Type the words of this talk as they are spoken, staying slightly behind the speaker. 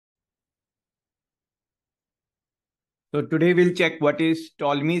So today we'll check what is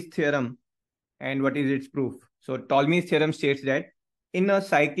Ptolemy's theorem and what is its proof. So Ptolemy's theorem states that in a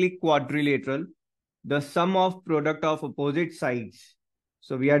cyclic quadrilateral, the sum of product of opposite sides.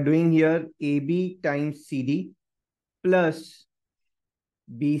 So we are doing here AB times CD plus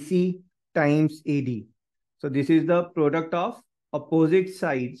BC times AD. So this is the product of opposite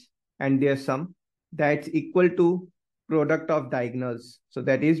sides and their sum that's equal to product of diagonals. So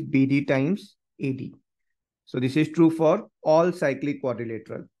that is BD times AD. So this is true for all cyclic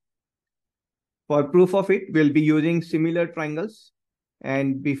quadrilateral. For proof of it, we'll be using similar triangles.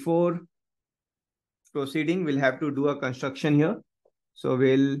 And before proceeding, we'll have to do a construction here. So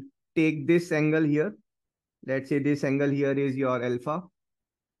we'll take this angle here. Let's say this angle here is your alpha.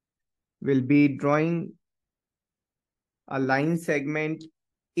 We'll be drawing a line segment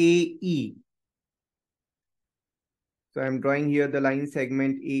AE. So I'm drawing here the line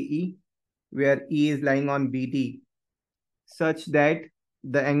segment AE, where E is lying on BD, such that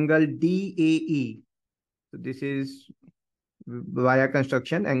the angle DAE, so this is via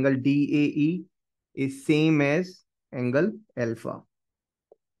construction, angle DAE is same as angle alpha.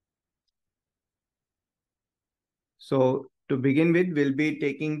 So to begin with, we'll be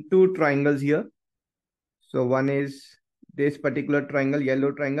taking two triangles here. So one is this particular triangle,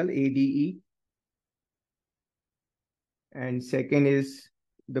 yellow triangle, ADE. And second is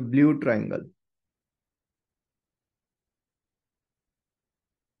the blue triangle.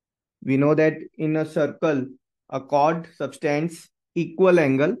 We know that in a circle, a chord subtends equal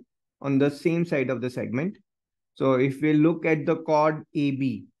angle on the same side of the segment. So if we look at the chord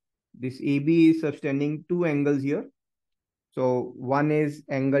AB, this AB is subtending two angles here. So one is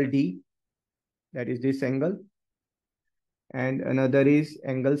angle D, that is this angle, and another is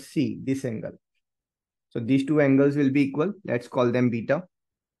angle C, this angle. So these two angles will be equal. Let's call them beta.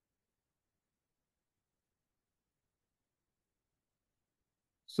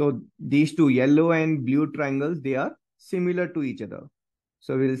 So these two yellow and blue triangles, they are similar to each other.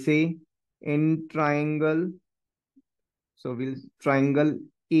 So we'll say in triangle, so we'll triangle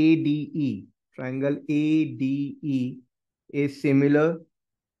ADE. Triangle ADE is similar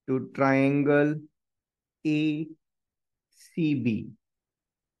to triangle ACB.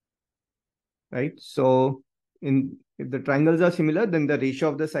 Right? So if the triangles are similar, then the ratio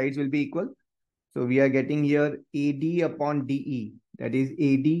of the sides will be equal. So we are getting here AD upon DE, that is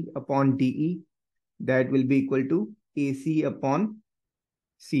AD upon DE, that will be equal to AC upon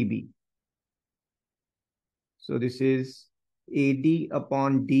CB. So this is AD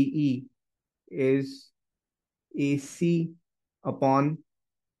upon DE is AC upon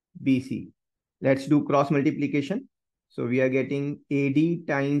BC. Let's do cross multiplication. So we are getting AD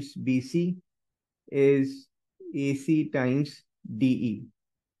times BC is AC times DE.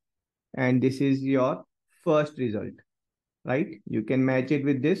 And this is your first result, right? You can match it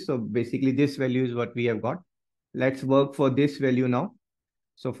with this. So basically this value is what we have got. Let's work for this value now.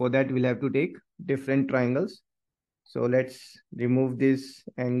 So for that, we'll have to take different triangles. So let's remove these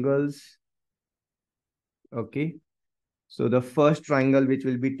angles. Okay. So the first triangle which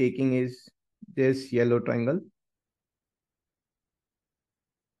we'll be taking is this yellow triangle.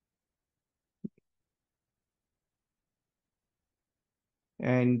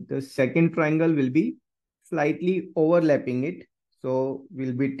 And the second triangle will be slightly overlapping it. So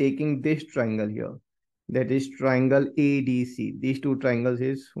we'll be taking this triangle here. That is triangle ADC. These two triangles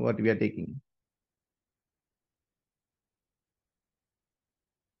is what we are taking.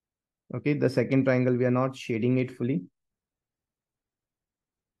 Okay, the second triangle, we are not shading it fully.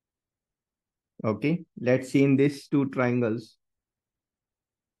 Okay, let's see in these two triangles.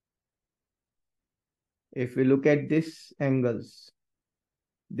 If we look at this angles,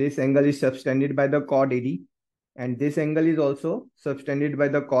 this angle is subtended by the chord AD, and this angle is also subtended by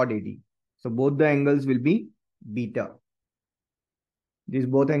the chord AD. So both the angles will be beta. These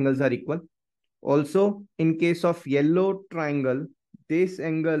both angles are equal. Also, in case of yellow triangle, this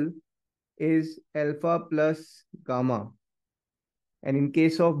angle is alpha plus gamma. And in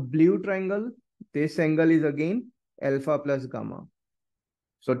case of blue triangle, this angle is again alpha plus gamma.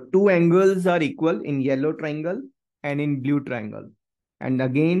 So two angles are equal in yellow triangle and in blue triangle. And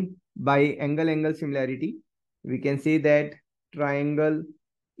again, by angle-angle similarity, we can say that triangle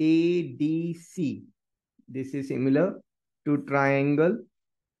ADC, this is similar to triangle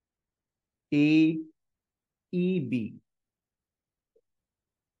AEB.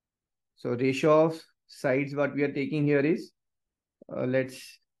 So ratio of sides what we are taking here is,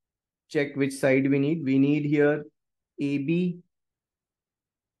 let's check which side we need. We need here AB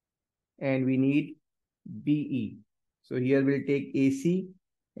and we need BE. So here we'll take AC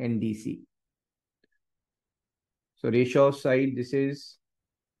and DC. So ratio of side, this is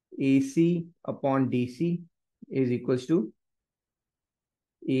AC upon DC is equals to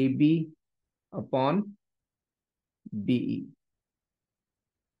AB upon BE.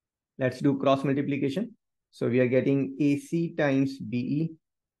 Let's do cross multiplication. So we are getting AC times BE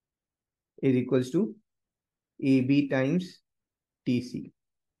is equals to AB times TC.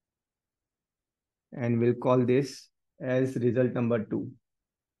 And we'll call this as result number 2.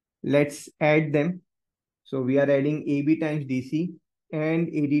 Let's add them. So we are adding AB times DC and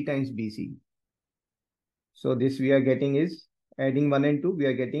AD times BC. So this we are getting is adding 1 and 2. We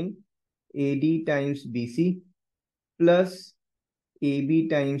are getting AD times BC plus AB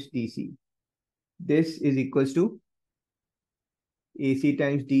times DC. This is equals to AC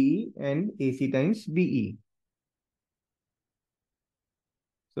times DE and AC times BE.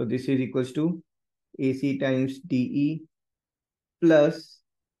 So this is equals to AC times DE plus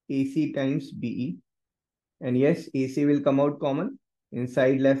AC times BE. And yes, AC will come out common.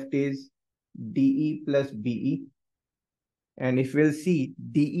 Inside left is DE plus BE. And if we'll see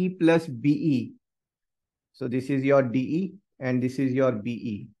DE plus BE, so this is your DE and this is your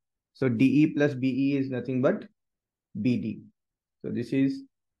BE. So DE plus BE is nothing but BD. So this is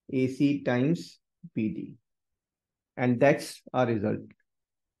AC times BD. And that's our result.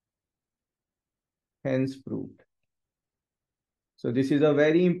 Hence proved. So this is a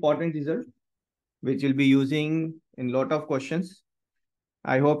very important result which we'll be using in a lot of questions.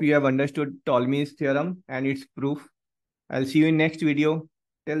 I hope you have understood Ptolemy's theorem and its proof. I'll see you in next video.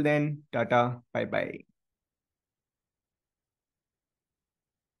 Till then, tata, bye-bye.